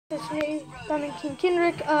Hey, Don and King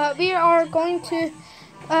Kendrick. We are going to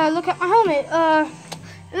look at my helmet.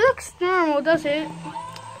 It looks normal, does it?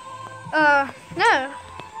 No.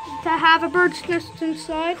 To have a bird's nest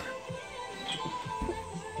inside.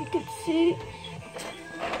 You can see.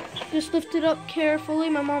 Just lift it up carefully.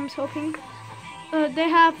 My mom's helping. They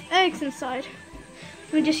have eggs inside.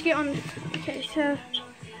 Let me just get on. Okay, so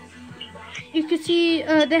you can see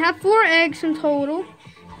they have 4 eggs in total.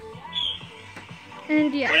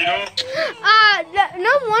 And yeah,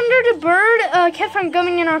 no wonder the bird kept on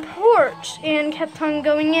going in our porch and kept on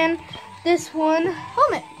going in this one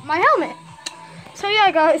helmet, my helmet. So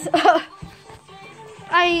yeah, guys,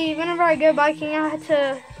 whenever I go biking, I had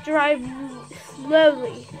to drive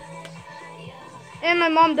slowly, and my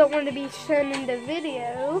mom don't want to be shown in the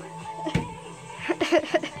video.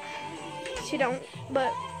 She don't,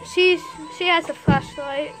 but she has a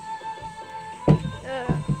flashlight.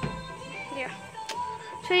 Yeah.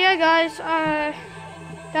 So yeah, guys,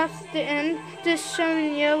 that's the end. Just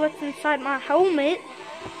showing you what's inside my helmet.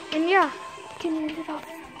 And yeah, can you end it off?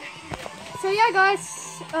 So yeah, guys,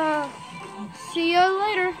 see you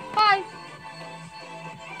later. Bye.